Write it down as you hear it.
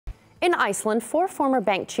In Iceland, 4 former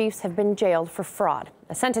bank chiefs have been jailed for fraud.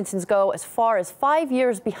 The sentences go as far as 5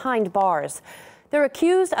 years behind bars. They're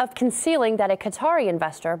accused of concealing that a Qatari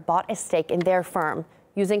investor bought a stake in their firm,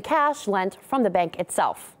 using cash lent from the bank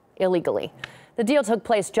itself, illegally. The deal took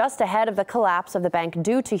place just ahead of the collapse of the bank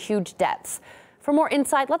due to huge debts. For more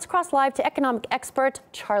insight, let's cross live to economic expert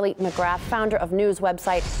Charlie McGrath, founder of news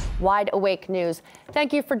website Wide Awake News.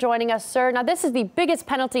 Thank you for joining us, sir. Now, this is the biggest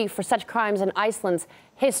penalty for such crimes in Iceland's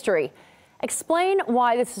history. Explain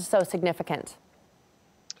why this is so significant.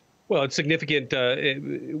 Well, it's significant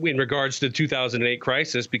in regards to the 2008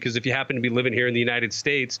 crisis, because if you happen to be living here in the United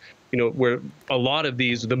States, where a lot of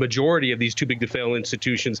the majority of these too big to fail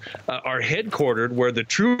institutions are headquartered, where the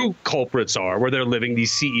true culprits are, where they're living,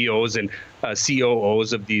 these CEOs and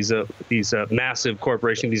COOs of these massive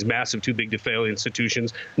corporations, these massive too big to fail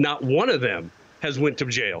institutions, not one of them has went to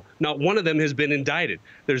jail. Not one of them has been indicted.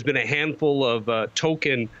 There's been a handful of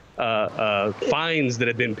token fines that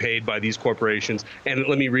have been paid by these corporations. And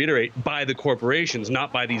let me reiterate, by the corporations,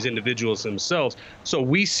 not by these individuals themselves. So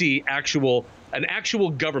we see an actual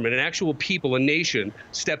government, an actual people, a nation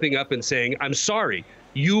stepping up and saying, I'm sorry,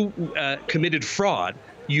 you committed fraud.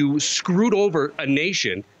 You screwed over a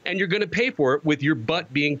nation, and you're going to pay for it with your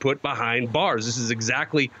butt being put behind bars. This is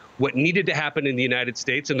exactly what needed to happen in the United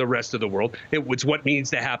States and the rest of the world. It's what needs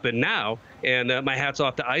to happen now. And my hat's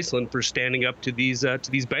off to Iceland for standing up to these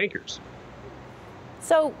bankers.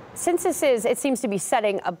 So, since it seems to be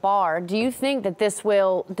setting a bar, do you think that this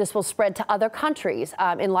will spread to other countries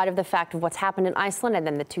in light of the fact of what's happened in Iceland and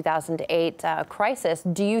then the 2008 crisis?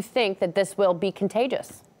 Do you think that this will be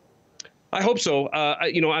contagious? I hope so.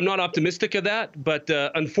 I'm not optimistic of that, but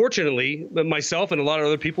unfortunately, myself and a lot of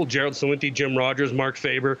other people, Gerald Celente, Jim Rogers, Mark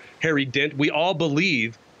Faber, Harry Dent, we all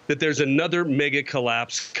believe that there's another mega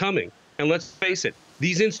collapse coming. And let's face it,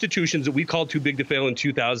 these institutions that we called too big to fail in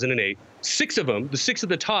 2008, 6 of them, the 6 of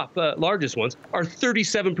the top largest ones, are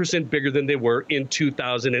 37% bigger than they were in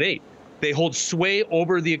 2008. They hold sway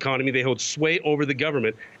over the economy, they hold sway over the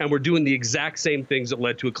government, and we're doing the exact same things that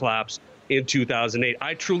led to a collapse in 2008.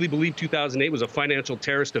 I truly believe 2008 was a financial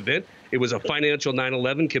terrorist event. It was a financial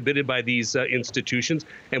 9/11 committed by these institutions.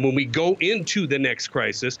 And when we go into the next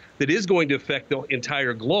crisis that is going to affect the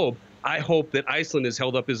entire globe, I hope that Iceland is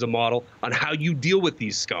held up as a model on how you deal with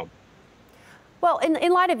these scum. Well,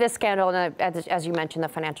 in light of this scandal, and as you mentioned, the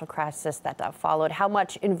financial crisis that followed, how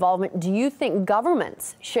much involvement do you think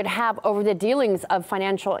governments should have over the dealings of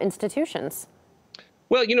financial institutions?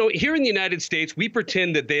 Well, here in the United States, we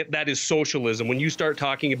pretend that that is socialism when you start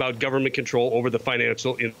talking about government control over the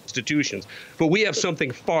financial institutions. But we have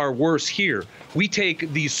something far worse here. We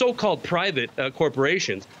take these so-called private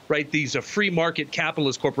corporations, right, these free market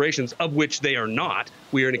capitalist corporations, of which they are not.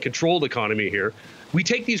 We are in a controlled economy here. We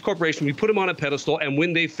take these corporations, we put them on a pedestal, and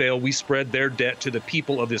when they fail, we spread their debt to the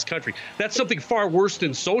people of this country. That's something far worse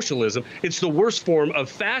than socialism. It's the worst form of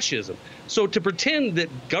fascism. So to pretend that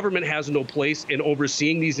government has no place in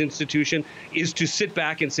overseeing these institutions is to sit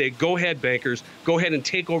back and say, go ahead, bankers, go ahead and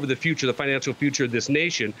take over the future, the financial future of this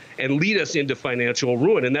nation, and lead us into financial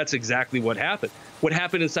ruin. And that's exactly what happened. What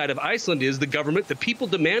happened inside of Iceland is the people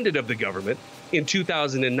demanded of the government in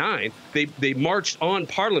 2009, they marched on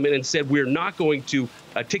Parliament and said, we're not going to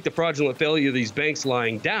take the fraudulent failure of these banks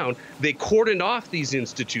lying down. They cordoned off these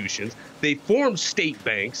institutions. They formed state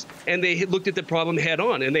banks, and they looked at the problem head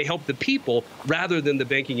on, and they helped the people rather than the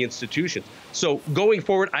banking institutions. So going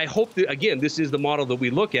forward, I hope that, again, this is the model that we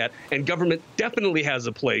look at, and government definitely has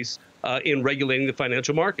a place in regulating the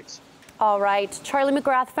financial markets. All right. Charlie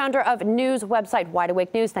McGrath, founder of news website Wide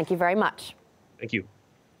Awake News, thank you very much. Thank you.